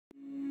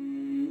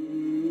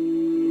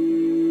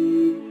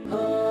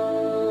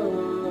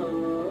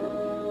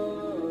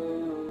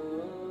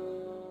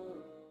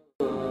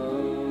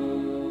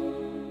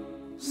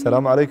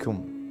Assalamu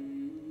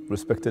alaikum,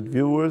 respected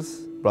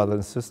viewers, brothers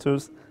and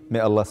sisters. May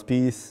Allah's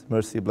peace,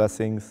 mercy,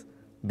 blessings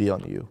be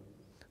on you.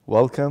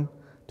 Welcome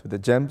to the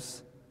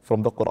Gems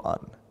from the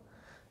Quran.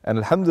 And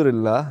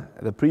Alhamdulillah,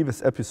 the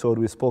previous episode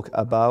we spoke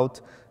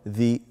about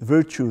the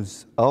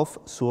virtues of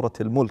Surah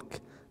Al Mulk,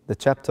 the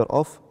chapter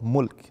of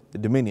Mulk, the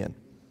dominion.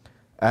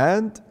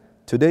 And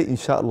today,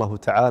 inshaAllah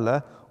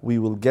ta'ala, we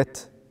will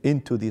get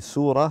into the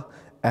surah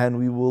and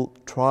we will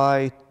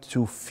try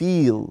to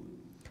feel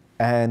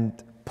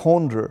and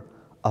ponder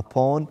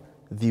upon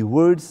the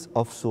words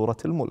of Surah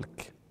Al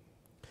Mulk.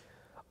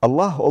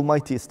 Allah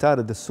Almighty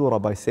started the surah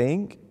by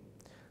saying,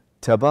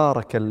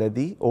 تبارك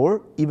الذي,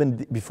 or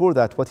even before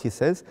that what he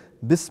says,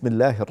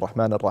 Bismillahir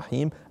Rahmanir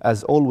Rahim.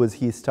 As always,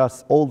 he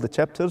starts all the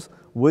chapters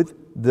with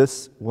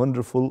this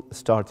wonderful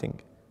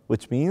starting,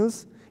 which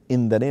means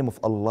in the name of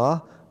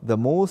Allah, the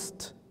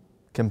most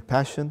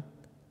compassionate,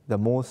 the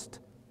most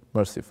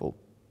merciful.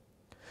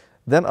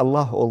 Then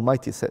Allah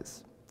Almighty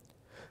says,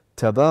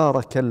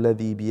 تبارك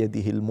الذي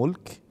بيده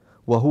الملك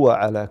وهو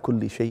على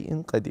كل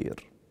شيء قدير,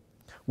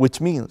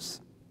 which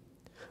means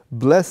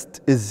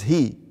blessed is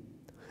he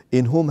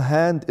in whom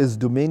hand is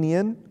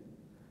dominion,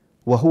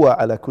 وهو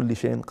على كل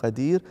شيء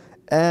قدير,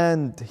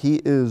 and he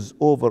is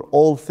over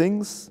all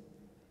things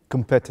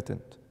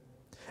competent,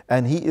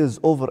 and he is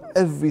over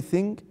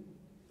everything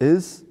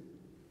is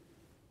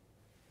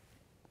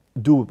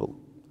doable.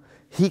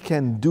 He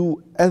can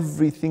do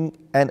everything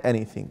and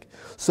anything.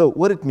 So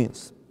what it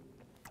means,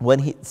 when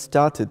he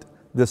started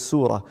the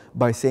surah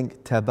by saying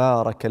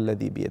تبارك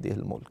الذي بيده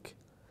الملك,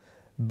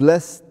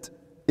 blessed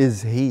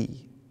is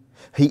he.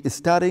 He is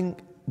starting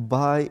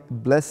by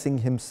blessing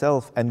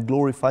himself and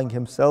glorifying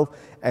himself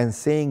and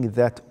saying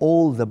that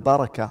all the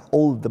barakah,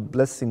 all the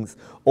blessings,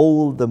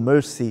 all the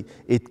mercy,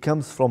 it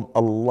comes from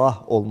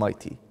Allah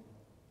Almighty.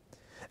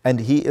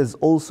 And he is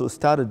also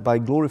started by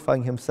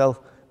glorifying himself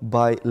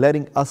by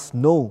letting us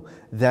know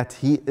that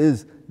he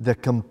is the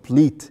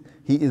complete,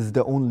 he is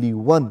the only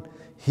one,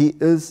 he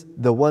is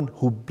the one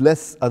who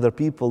blesses other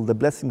people, the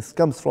blessings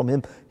comes from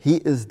him, he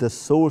is the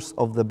source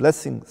of the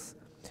blessings,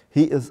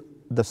 he is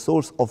the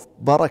source of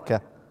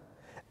barakah,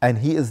 and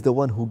he is the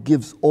one who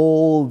gives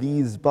all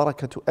these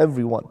barakah to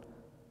everyone.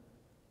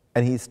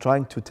 And he is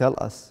trying to tell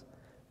us,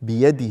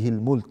 بِيَدِهِ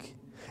الْمُلْكِ,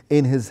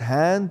 in his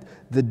hand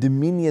the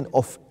dominion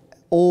of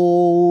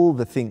all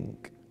the thing,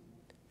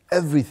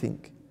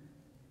 everything.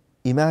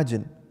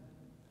 Imagine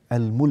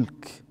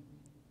Al-Mulk.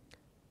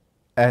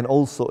 And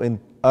also in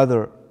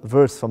other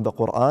verse from the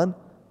Quran,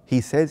 he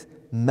says,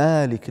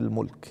 Malik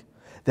al-Mulk,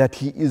 that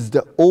he is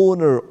the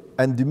owner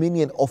and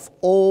dominion of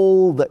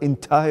all the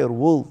entire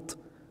world.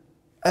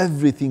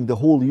 Everything, the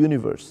whole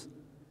universe.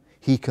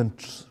 He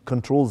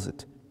controls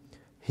it.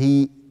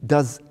 He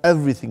does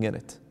everything in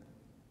it.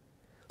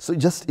 So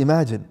just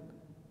imagine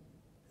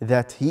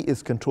that he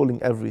is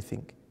controlling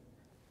everything.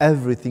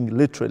 Everything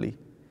literally.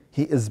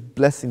 He is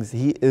blessings,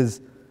 he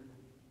is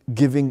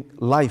giving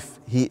life,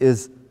 he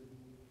is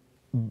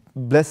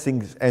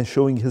blessings and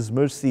showing his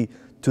mercy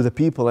to the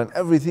people and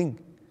everything.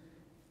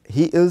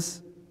 He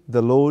is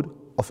the Lord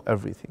of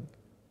everything.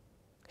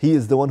 He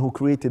is the one who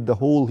created the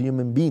whole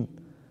human being.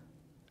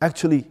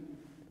 Actually,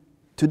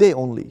 today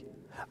only,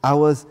 I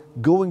was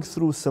going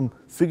through some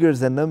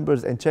figures and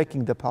numbers and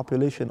checking the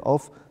population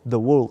of the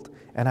world,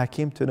 and I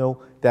came to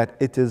know that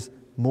it is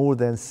more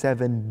than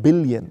 7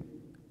 billion.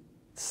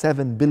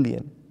 7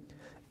 billion.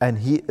 And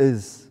he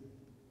is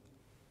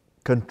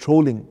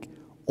controlling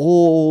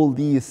all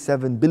these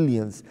 7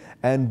 billions,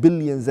 and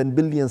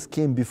billions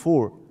came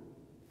before,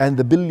 and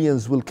the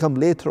billions will come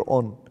later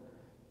on.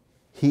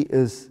 He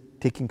is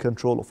taking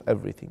control of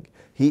everything.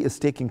 He is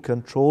taking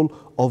control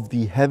of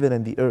the heaven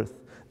and the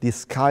earth, the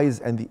skies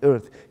and the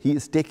earth. He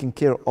is taking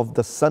care of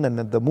the sun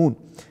and the moon.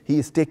 He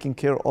is taking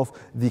care of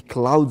the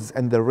clouds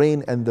and the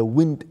rain and the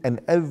wind,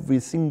 and every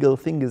single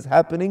thing is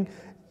happening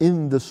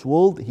in this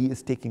world. He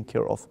is taking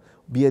care of.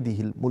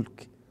 بِيَدِهِ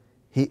الْمُلْكِ.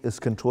 He is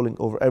controlling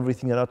over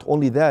everything, and not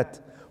only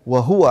that,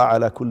 وَهُوَ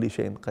عَلَى كُلِّ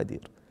شَيْءٍ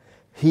قَدِيرٌ.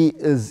 He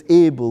is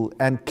able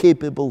and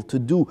capable to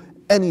do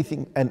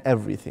anything and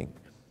everything.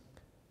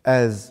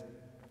 As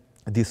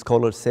the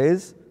scholar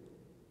says,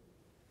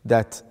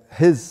 that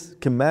his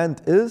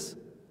command is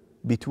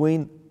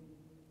between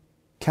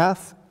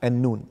kaf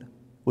and nun,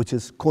 which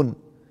is kun,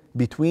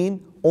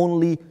 between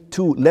only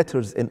two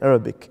letters in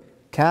Arabic,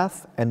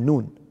 kaf and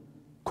nun,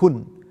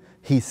 kun.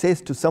 He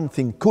says to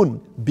something,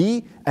 kun,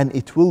 be, and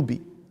it will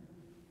be.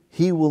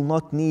 He will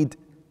not need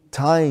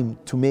time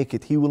to make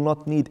it. He will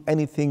not need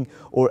anything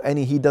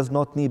he does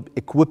not need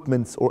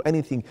equipments or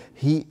anything.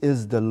 He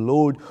is the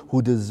Lord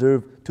who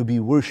deserves to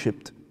be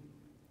worshipped.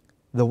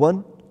 The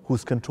one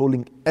who's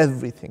controlling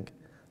everything.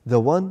 The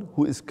one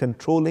who is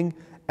controlling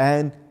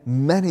and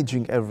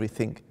managing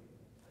everything.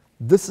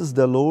 This is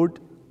the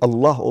Lord,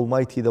 Allah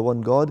Almighty, the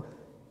one God,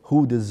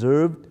 who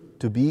deserved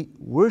to be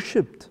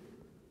worshipped.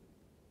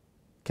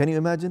 Can you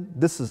imagine?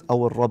 This is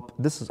our Rabb,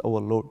 this is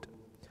our Lord.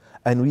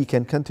 And we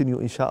can continue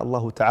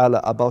insha'Allah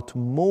ta'ala about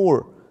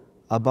more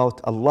about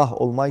Allah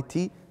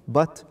Almighty,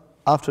 but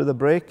after the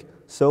break,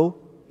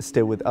 so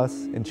stay with us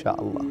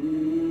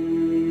insha'Allah.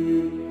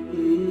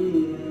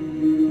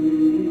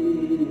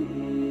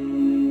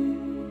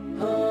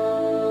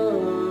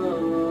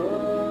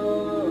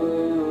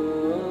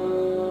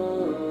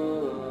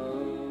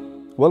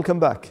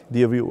 Welcome back,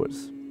 dear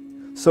viewers.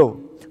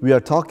 So, we are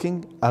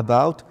talking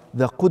about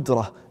the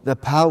qudrah, the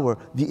power,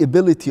 the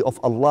ability of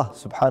Allah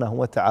subhanahu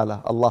wa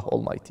ta'ala, Allah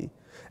Almighty.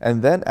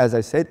 And then, as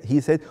I said,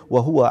 He said,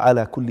 وَهُوَ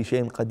عَلَى كُلِّ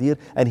شَيْءٍ قَدِيرٌ,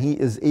 and He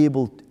is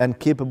able and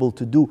capable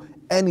to do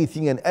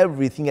anything and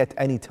everything at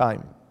any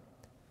time.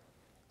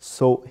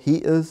 So, He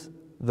is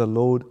the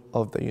Lord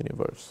of the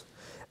universe.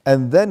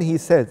 And then He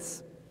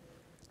says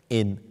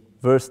in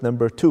verse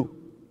number 2,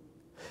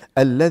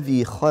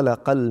 الَّذِي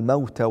خَلَقَ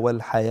الْمَوْتَ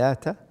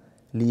وَالْحَيَاةَ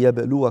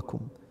لِيَبْلُوَكُمْ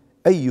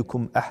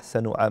أَيُّكُمْ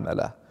أَحْسَنُ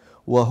عَمَلًا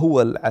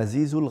وَهُوَ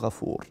الْعَزِيزُ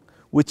الْغَفُورُ,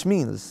 which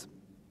means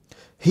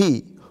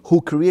He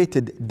who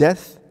created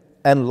death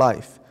and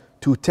life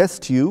to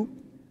test you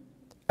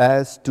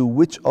as to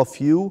which of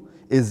you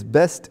is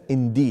best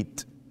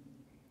indeed.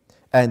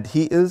 And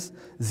He is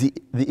the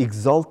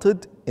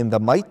exalted in the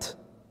might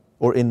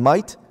or in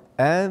might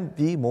and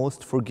the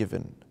most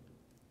forgiven.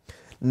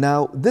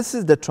 Now, this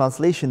is the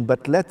translation,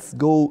 but let's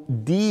go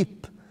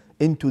deep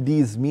into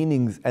these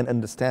meanings and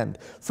understand.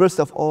 First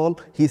of all,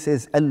 He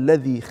says,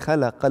 الَّذِي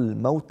خَلَقَ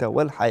الْمَوْتَ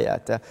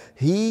وَالْحَيَاةَ.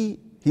 He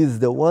is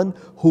the one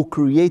who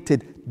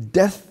created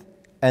death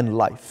and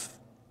life.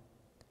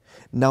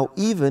 Now,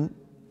 even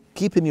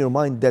keep in your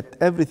mind that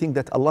everything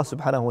that Allah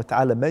subhanahu wa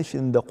ta'ala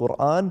mentioned in the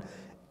Quran,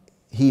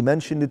 He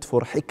mentioned it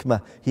for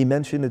hikmah, He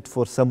mentioned it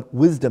for some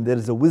wisdom. There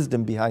is a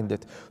wisdom behind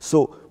it.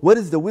 So, what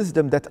is the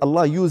wisdom that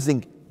Allah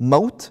using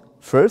maut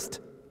first,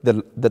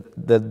 the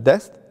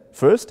death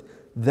first,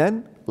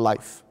 then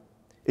life?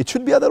 It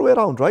should be other way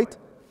around, right?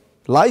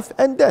 Life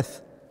and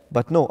death.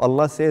 But no,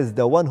 Allah says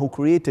the one who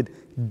created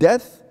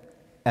death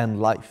and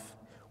life.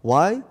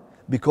 Why?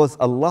 Because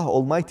Allah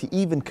Almighty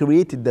even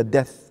created the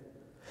death.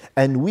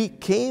 And we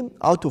came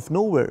out of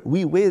nowhere.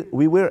 We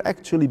were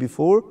actually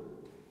before,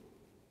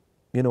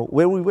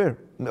 where we were.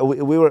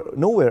 We were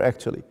nowhere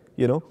actually,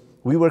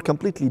 We were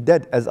completely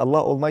dead, as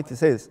Allah Almighty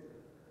says.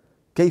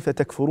 كيف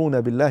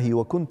تكفرون بالله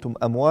وكنتم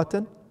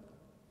أمواتا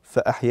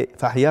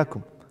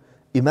فأحياكم.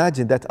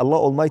 Imagine that Allah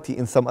Almighty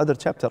in some other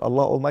chapter,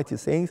 Allah Almighty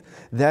saying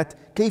that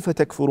كيف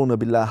تكفرون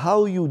بالله,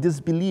 how you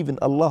disbelieve in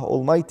Allah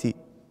Almighty,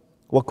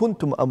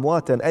 وكنتم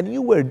أمواتا, and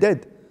you were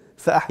dead,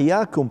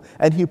 فأحياكم,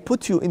 and He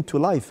put you into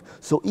life.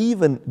 So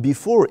even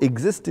before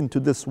existing to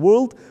this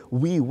world,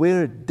 we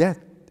were dead.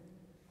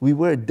 We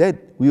were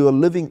dead. We were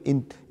living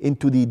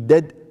into the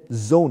dead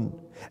zone.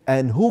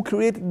 And who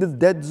created this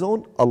dead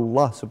zone?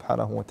 Allah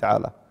subhanahu wa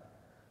ta'ala.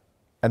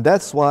 And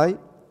that's why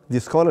the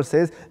scholar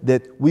says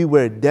that we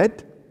were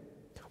dead,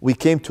 we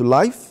came to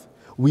life,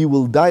 we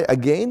will die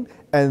again,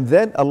 and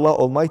then Allah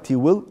Almighty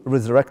will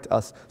resurrect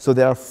us. So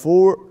there are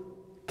four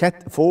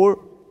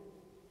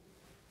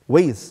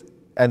ways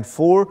and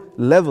 4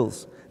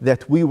 levels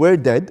that we were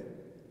dead,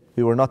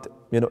 we were not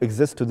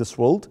exist to this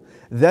world.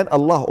 Then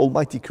Allah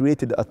Almighty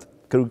created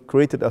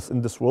us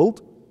in this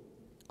world,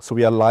 so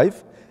we are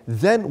alive.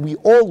 Then we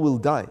all will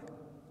die.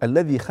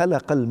 الَّذِي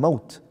خَلَقَ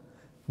الْمَوْتِ.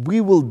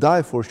 We will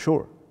die for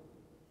sure.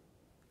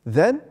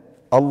 Then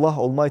Allah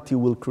Almighty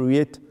will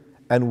create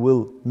and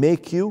will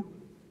make you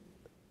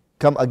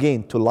come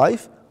again to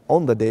life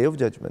on the day of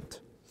judgment.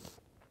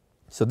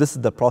 So this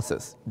is the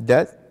process: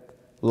 death,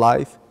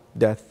 life,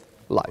 death,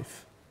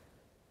 life.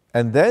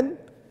 And then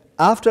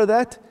after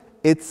that,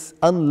 it's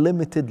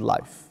unlimited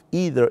life,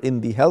 either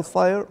in the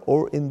hellfire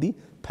or in the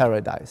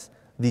paradise.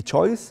 The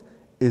choice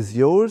is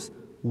yours,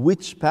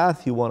 which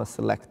path you want to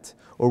select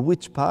or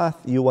which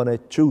path you want to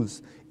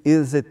choose.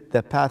 Is it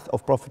the path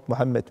of Prophet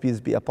Muhammad, peace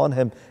be upon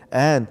him,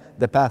 and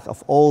the path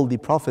of all the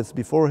prophets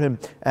before him,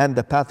 and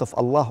the path of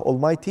Allah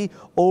Almighty,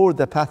 or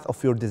the path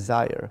of your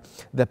desire,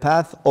 the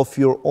path of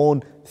your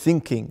own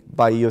thinking,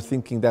 by your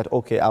thinking that,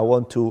 okay, I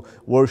want to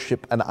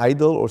worship an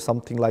idol or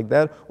something like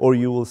that, or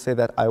you will say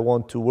that I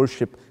want to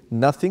worship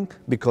nothing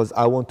because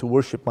I want to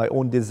worship my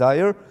own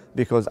desire,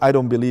 because I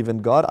don't believe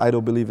in God, I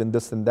don't believe in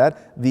this and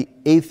that. The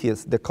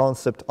atheist, the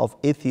concept of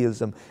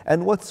atheism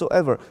and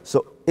whatsoever.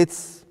 So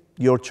it's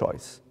your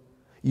choice.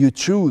 You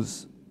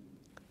choose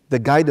the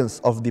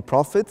guidance of the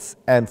prophets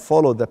and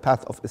follow the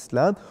path of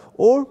Islam,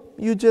 or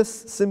you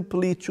just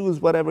simply choose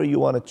whatever you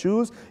want to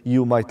choose.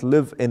 You might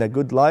live in a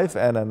good life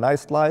and a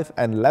nice life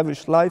and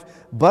lavish life,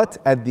 but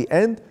at the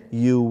end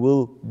you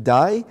will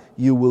die,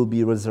 you will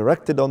be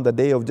resurrected on the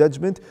day of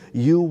judgment,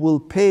 you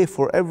will pay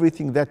for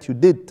everything that you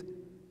did,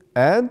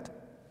 and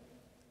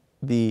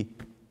the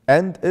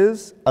end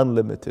is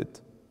unlimited,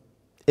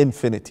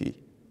 infinity,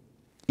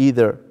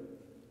 either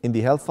in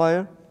the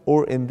hellfire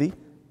or in the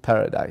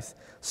paradise.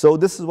 So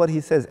this is what he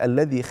says,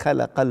 الَّذِي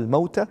خَلَقَ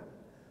الْمَوْتَ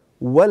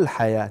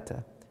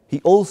وَالْحَيَاةَ. He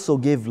also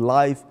gave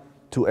life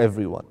to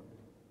everyone.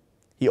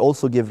 He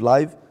also gave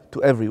life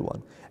to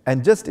everyone.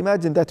 And just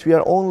imagine that we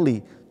are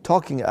only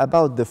talking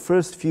about the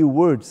first few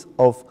words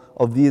of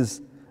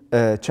this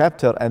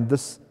chapter and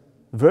this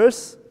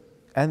verse,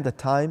 and the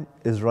time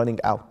is running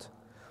out.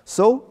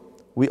 So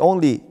we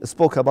only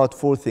spoke about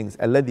 4 things.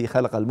 الَّذِي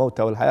خَلَقَ الْمَوْتَ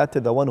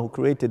وَالْحَيَاةَ, the one who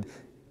created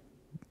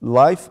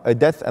life,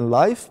 death and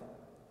life.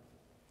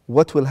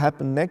 What will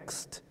happen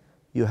next?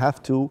 You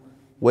have to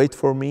wait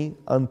for me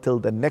until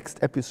the next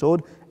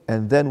episode,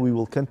 and then we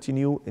will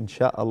continue,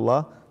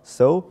 insha'Allah,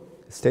 So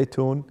stay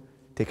tuned,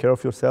 take care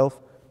of yourself.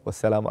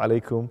 Wassalamu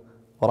alaikum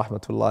wa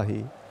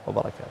rahmatullahi wa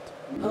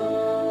barakatuh.